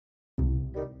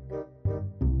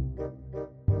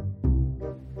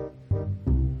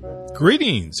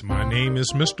Greetings, my name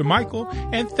is Mr. Michael,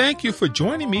 and thank you for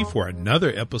joining me for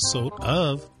another episode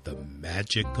of The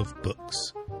Magic of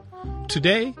Books.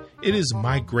 Today, it is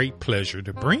my great pleasure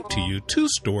to bring to you two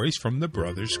stories from the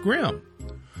Brothers Grimm.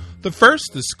 The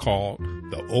first is called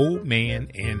The Old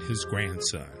Man and His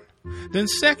Grandson. Then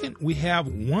second, we have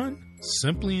one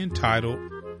simply entitled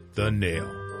The Nail.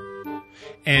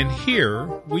 And here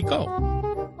we go.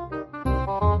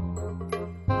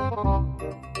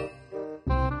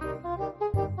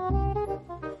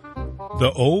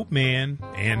 The Old Man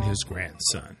and His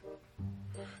Grandson.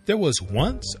 There was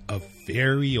once a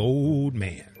very old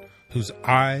man whose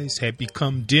eyes had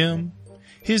become dim,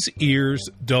 his ears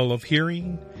dull of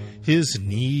hearing, his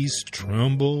knees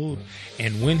trembled,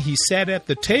 and when he sat at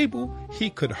the table, he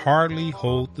could hardly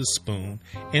hold the spoon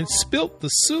and spilt the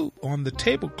soup on the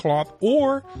tablecloth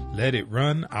or let it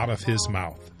run out of his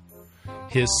mouth.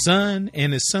 His son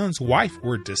and his son's wife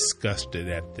were disgusted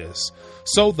at this,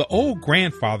 so the old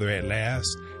grandfather at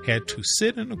last had to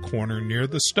sit in a corner near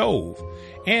the stove,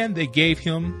 and they gave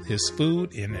him his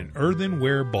food in an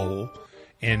earthenware bowl,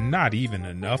 and not even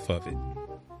enough of it.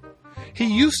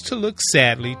 He used to look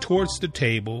sadly towards the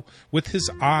table with his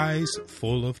eyes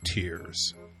full of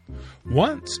tears.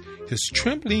 Once his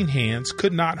trembling hands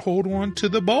could not hold on to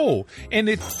the bowl, and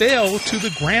it fell to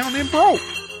the ground and broke.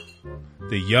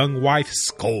 The young wife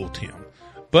scolded him,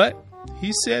 but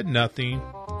he said nothing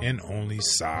and only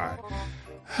sighed.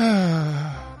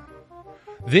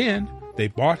 Then they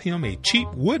bought him a cheap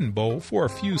wooden bowl for a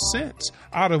few cents,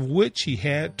 out of which he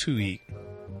had to eat.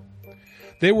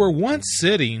 They were once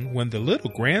sitting when the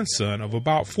little grandson of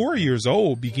about 4 years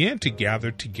old began to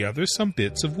gather together some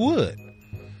bits of wood.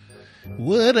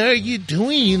 "What are you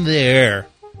doing there?"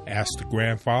 asked the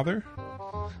grandfather.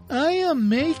 "I am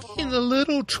making a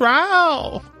little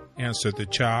trowel," answered the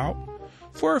child,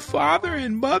 "for father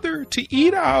and mother to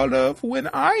eat out of when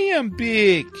I am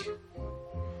big."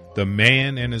 The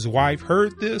man and his wife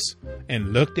heard this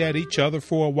and looked at each other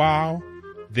for a while,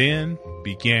 then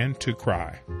began to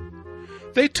cry.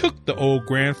 They took the old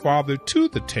grandfather to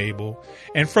the table,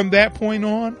 and from that point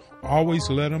on, always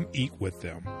let him eat with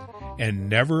them, and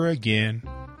never again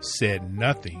said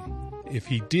nothing if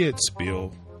he did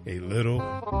spill a little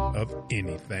of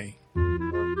anything.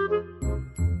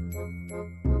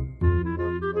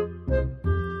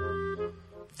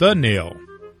 The Nail.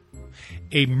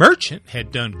 A merchant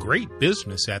had done great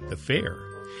business at the fair.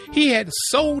 He had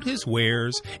sold his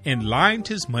wares and lined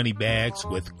his money bags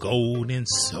with gold and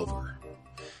silver.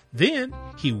 Then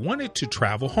he wanted to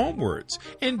travel homewards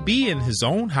and be in his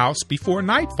own house before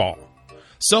nightfall.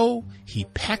 So he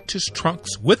packed his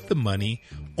trunks with the money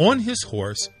on his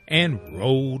horse and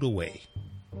rode away.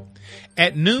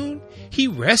 At noon, he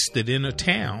rested in a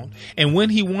town, and when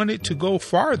he wanted to go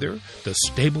farther, the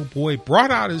stable boy brought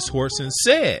out his horse and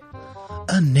said,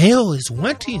 "A nail is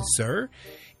wanting, sir,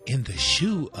 in the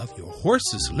shoe of your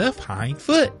horse's left hind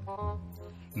foot."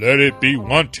 "Let it be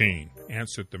wanting,"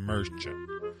 answered the merchant.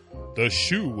 "The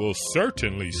shoe will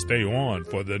certainly stay on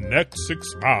for the next 6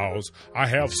 miles I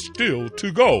have still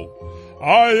to go.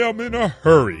 I am in a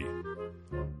hurry."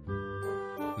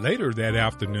 Later that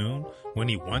afternoon, when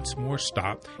he once more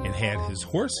stopped and had his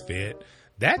horse fed,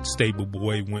 that stable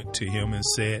boy went to him and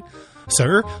said,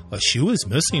 "Sir, a shoe is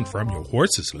missing from your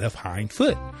horse's left hind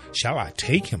foot. Shall I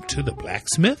take him to the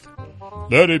blacksmith?"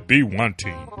 "Let it be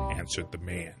wanting," answered the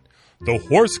man. "The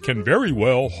horse can very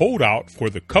well hold out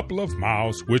for the couple of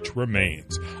miles which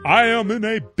remains. I am in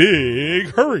a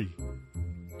big hurry."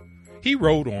 He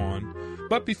rode on,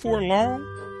 but before long,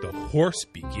 the horse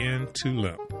began to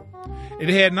limp. It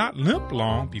had not limped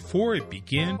long before it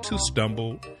began to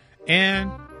stumble,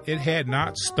 and it had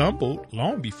not stumbled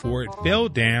long before it fell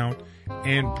down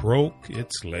and broke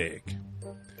its leg.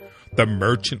 The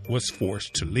merchant was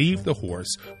forced to leave the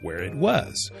horse where it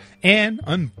was and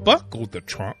unbuckle the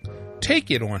trunk,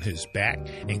 take it on his back,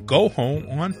 and go home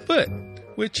on foot,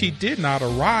 which he did not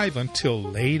arrive until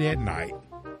late at night.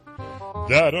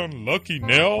 "That unlucky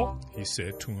nail," he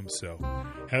said to himself,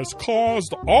 "has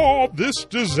caused all this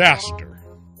disaster."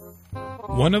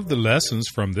 One of the lessons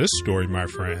from this story, my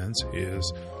friends,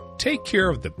 is take care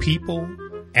of the people,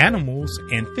 animals,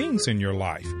 and things in your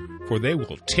life, for they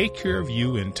will take care of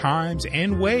you in times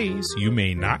and ways you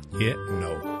may not yet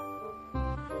know.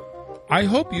 I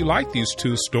hope you like these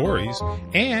two stories,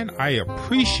 and I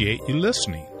appreciate you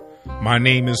listening. My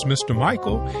name is Mr.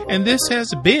 Michael, and this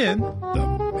has been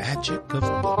The Magic of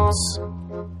Books.